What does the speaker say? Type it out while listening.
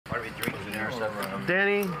Why do we drink in there?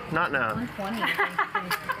 Danny, not now. 120.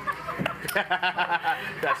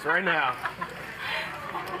 That's right now.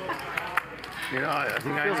 You know, I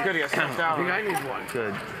think Feels good to get stepped down. I think I need one.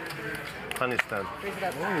 Good. Plenty stuff.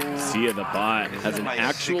 Sia the bot has an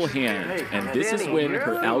actual hand, and this is when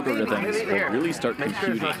her algorithms will really start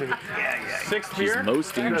computing. She's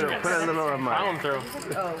most dangerous. Put it in the middle of mine. Follow him through.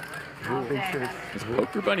 Does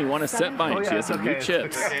Poker Bunny want to set mine? She has some new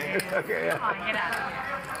chips. Okay, yeah.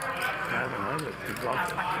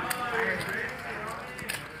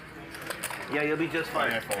 Yeah, you'll be just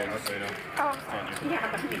fine.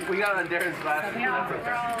 We got on Darren's last.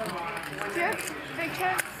 Chips? Big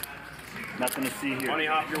chips? Nothing to see here. Bunny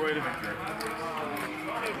hop your way to victory.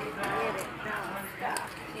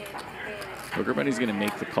 Poker Bunny's going to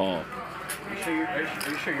make the call. Are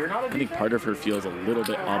you sure you're not a I think part of her feels a little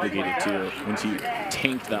bit obligated to when she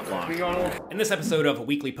tanked that lock. In this episode of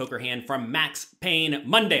Weekly Poker Hand from Max Payne,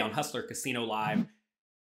 Monday on Hustler Casino Live,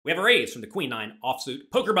 we have a raise from the Queen 9 offsuit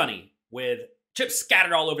Poker Bunny with chips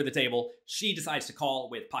scattered all over the table. She decides to call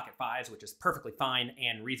with pocket fives, which is perfectly fine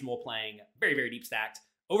and reasonable, playing very, very deep stacked.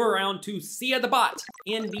 Over around to Sia the bot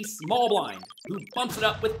in the small blind, who bumps it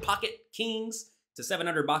up with pocket kings to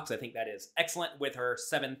 $700. I think that is excellent with her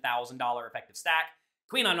 $7,000 effective stack.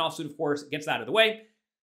 Queen 9 offsuit, of course, gets out of the way.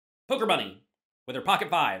 Poker Bunny with her pocket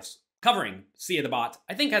fives covering Sia the bot,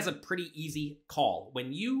 I think has a pretty easy call.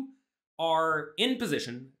 When you are in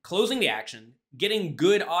position, closing the action, getting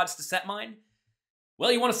good odds to set mine,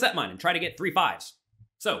 well, you want to set mine and try to get 3 fives.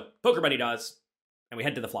 So, Poker Bunny does, and we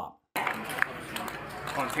head to the flop.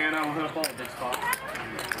 Montana, we'll hit up all the big spots.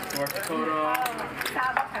 North Dakota,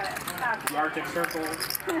 the Arctic Circle.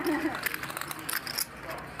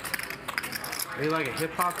 Are you like a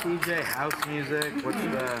hip hop DJ, house music? What's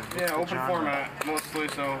the Yeah, open genre? format mostly,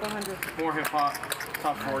 so more hip hop,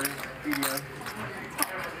 top 40, EDM.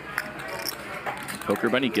 Poker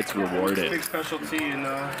Bunny gets rewarded. Big specialty in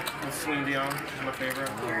Celine Dion, which is my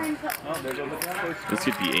favorite. This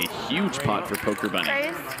could be a huge pot for Poker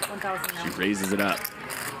Bunny. She raises it up.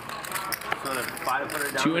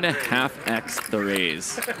 2.5x the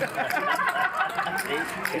raise.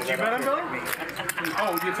 Did you bet him, Billy?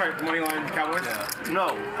 Oh, you sorry, moneyline Cowboys?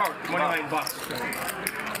 No. Oh, moneyline Bucks.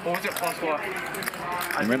 What was it, plus what?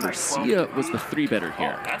 Remember, Sia was the 3-better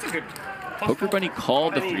here. That's a good. Poker Bunny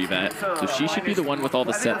called the 3-bet, so she should be the one with all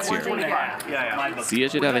the sets here. Sia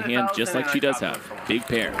should have a hand just like she does have, big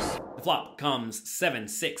pairs. The flop comes 7,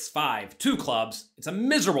 6, 5, 2 clubs. It's a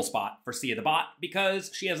miserable spot for Sia the bot because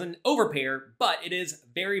she has an overpair, but it is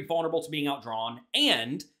very vulnerable to being outdrawn,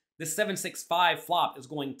 and the 7, 6, 5 flop is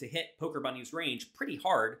going to hit Poker Bunny's range pretty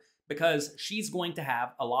hard because she's going to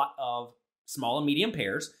have a lot of small and medium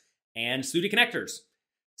pairs and suited connectors.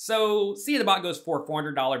 So Sia the bot goes for a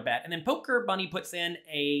 $400 bet, and then Poker Bunny puts in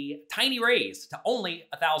a tiny raise to only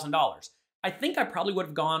 $1,000. I think I probably would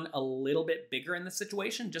have gone a little bit bigger in this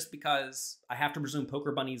situation just because I have to presume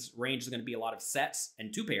Poker Bunny's range is going to be a lot of sets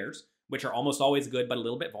and 2 pairs, which are almost always good but a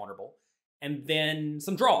little bit vulnerable. And then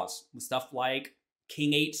some draws with stuff like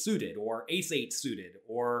King 8 suited or Ace 8 suited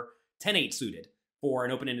or 10 8 suited for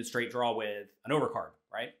an open-ended straight draw with an overcard,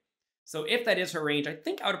 right? So if that is her range, I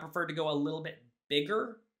think I would have preferred to go a little bit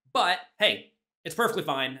bigger, but hey, it's perfectly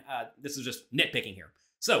fine. This is just nitpicking here.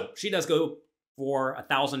 So she does go for a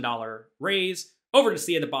 $1,000 raise over to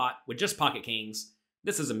Sia the bot with just pocket kings.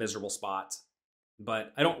 This is a miserable spot,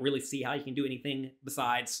 but I don't really see how you can do anything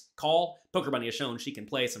besides call. Poker Bunny has shown she can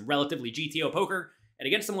play some relatively GTO poker, and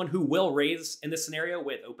against someone who will raise in this scenario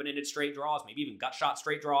with open-ended straight draws, maybe even gut shot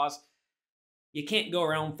straight draws, you can't go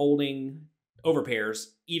around folding overpairs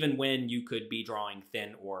even when you could be drawing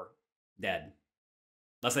thin or dead.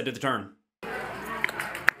 Unless I did the turn.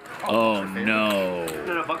 Oh no.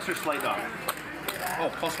 No, Bucks are slight dog. Oh,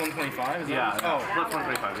 plus 125? Yeah. Oh, plus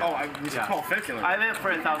 125. Yeah. Oh, I was called 50. I meant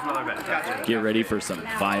for a $1,000 bet. Gotcha. Get ready for some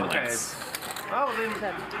violence. Okay. Oh, then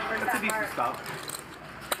that's a decent stop.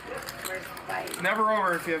 Never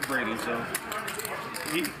over if you have Brady, so.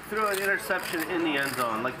 He threw an interception in the end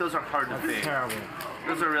zone. Like, those are hard to fade. Terrible.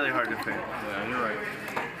 Those are really hard to fade. Yeah, you're right.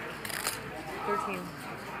 13.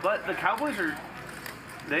 But the Cowboys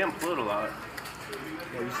they implode a lot.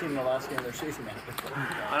 Well, you've seen the last game they're chasing at.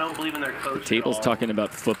 I don't believe in their coach. The table's talking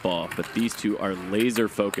about football, but these two are laser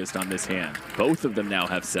focused on this hand. Both of them now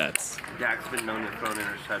have sets. Dak's been known to throw an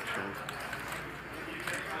interception.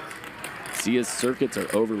 Sia's circuits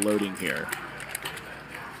are overloading here.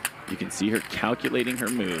 You can see her calculating her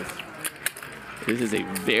move. This is a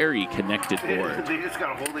very connected board. They just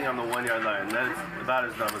got holding on the 1 yard line. That is about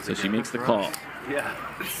as dumb as So she makes the call. Yeah,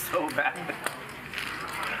 it's so bad.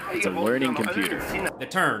 It's a learning computer. The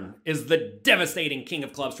turn is the devastating king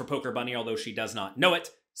of clubs for Poker Bunny, although she does not know it.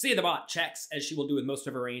 See the bot checks, as she will do with most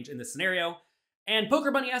of her range in this scenario. And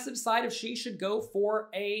Poker Bunny has to decide if she should go for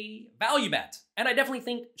a value bet. And I definitely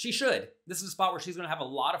think she should. This is a spot where she's going to have a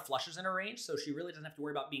lot of flushes in her range, so she really doesn't have to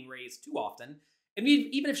worry about being raised too often. And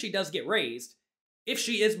even if she does get raised, if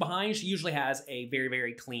she is behind, she usually has a very,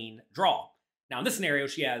 very clean draw. Now, in this scenario,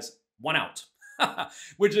 she has one out,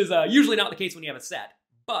 which is usually not the case when you have a set.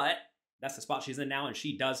 But that's the spot she's in now, and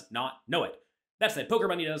she does not know it. That said, Poker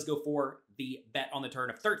Bunny does go for the bet on the turn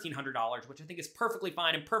of $1,300, which I think is perfectly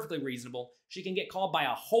fine and perfectly reasonable. She can get called by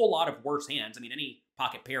a whole lot of worse hands. I mean, any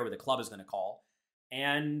pocket pair with a club is going to call.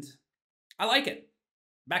 And I like it.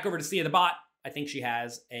 Back over to Sia the bot. I think she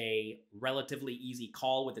has a relatively easy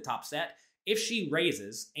call with the top set. If she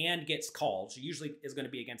raises and gets called, she usually is going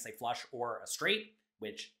to be against a flush or a straight,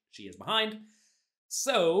 which she is behind.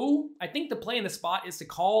 So I think the play in this spot is to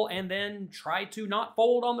call and then try to not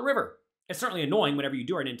fold on the river. It's certainly annoying whenever you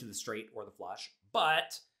do run into the straight or the flush,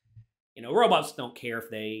 but, you know, robots don't care if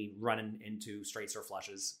they run into straights or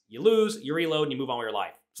flushes. You lose, you reload, and you move on with your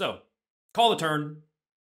life. So, call the turn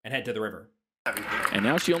and head to the river. And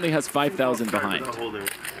now she only has 5,000 behind.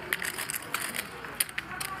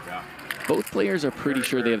 Both players are pretty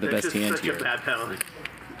sure they have the best hand here,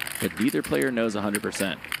 but neither player knows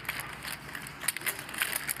 100%.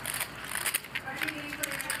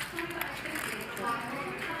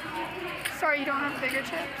 Sorry, you don't have bigger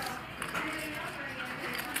chips?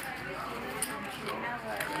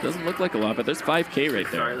 Doesn't look like a lot, but there's 5K right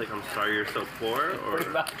Sorry, there. like I'm sorry you're so poor, or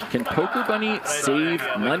Can Poker Bunny save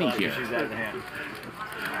money here?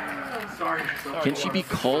 Can she be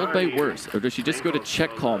called by worse, or does she just go to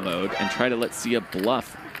check call mode and try to let Sia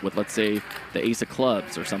bluff with, let's say, the ace of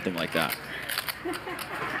clubs or something like that?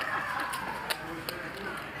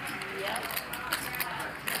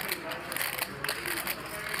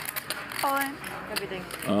 All in. Everything.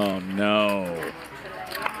 Oh no.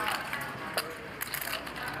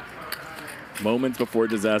 Moments before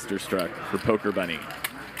disaster struck for Poker Bunny.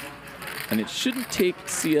 And it shouldn't take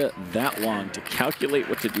Sia that long to calculate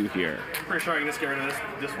what to do here. pretty sure I can just get rid of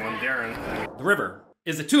this one, Darren. The river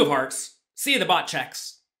is the two of hearts. Sia the bot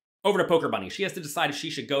checks. Over to Poker Bunny. She has to decide if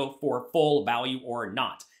she should go for full value or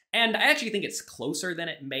not. And I actually think it's closer than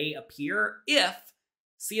it may appear if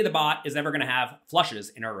Sia the bot is never going to have flushes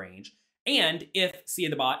in her range. And if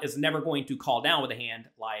Sia the bot is never going to call down with a hand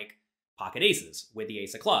like pocket aces with the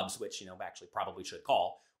ace of clubs, which, you know, actually probably should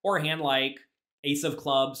call, or a hand like ace of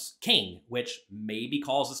clubs king, which maybe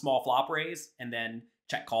calls a small flop raise and then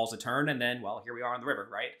check calls a turn, and then, well, here we are on the river,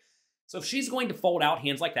 right? So if she's going to fold out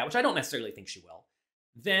hands like that, which I don't necessarily think she will,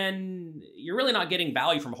 then you're really not getting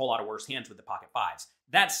value from a whole lot of worse hands with the pocket fives.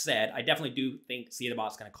 That said, I definitely do think Sia the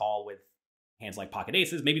bot's going to call with hands like pocket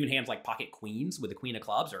aces, maybe even hands like pocket queens with the queen of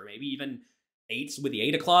clubs, or maybe even eights with the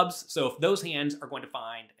eight of clubs. So if those hands are going to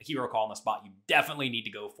find a hero call in the spot, you definitely need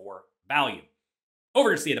to go for value.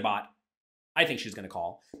 Over to Sia the bot. I think she's going to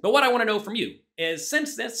call. But what I want to know from you is,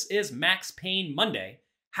 since this is Max Pain Monday,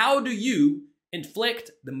 how do you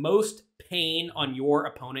inflict the most pain on your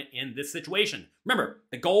opponent in this situation? Remember,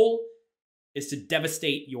 the goal is to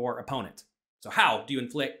devastate your opponent. So how do you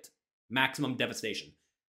inflict maximum devastation?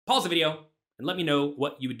 Pause the video and let me know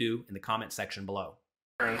what you would do in the comment section below.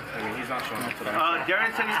 I mean, he's not showing up for that.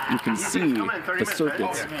 Darren said You can see the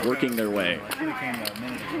circuits working their way.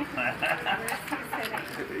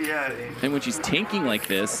 Yeah. And when she's tanking like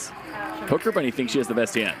this, Poker Bunny thinks she has the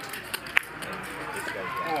best hand.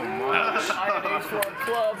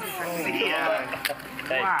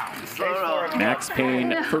 Wow. Max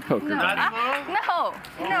Pain for Poker Bunny.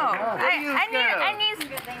 No. I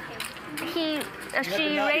need.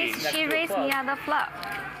 She raised me on the flop.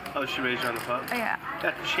 Oh, she raised you on the flop? Yeah.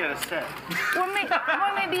 Yeah, 'cause she had a set. Or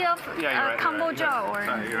maybe a Yeah, you're combo right. draw or.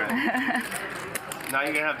 Sorry, you're right. Now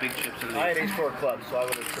you're gonna have big chips in I had the ace four clubs, so I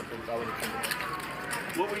would have tripled.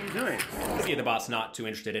 What were you doing? Sia the bot's not too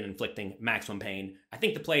interested in inflicting maximum pain. I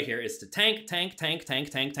think the play here is to tank,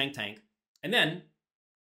 and then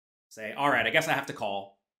say, all right, I guess I have to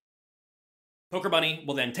call. Poker Bunny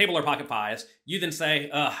will then table her pocket fives. You then say,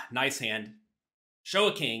 nice hand. Show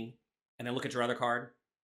a king, and then look at your other card.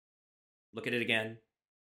 Look at it again,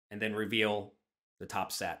 and then reveal the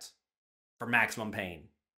top set for maximum pain.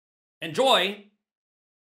 Enjoy!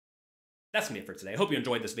 That's going to be it for today. I hope you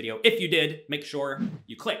enjoyed this video. If you did, make sure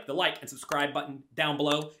you click the like and subscribe button down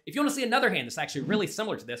below. If you want to see another hand that's actually really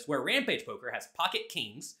similar to this, where Rampage Poker has pocket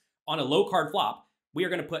kings on a low card flop, we are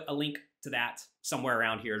going to put a link to that somewhere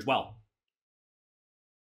around here as well.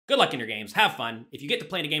 Good luck in your games. Have fun. If you get to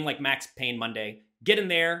play in a game like Max Pain Monday, get in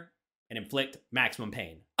there and inflict maximum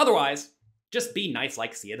pain. Otherwise, just be nice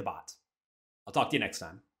like Sia the Bot. I'll talk to you next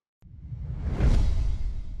time.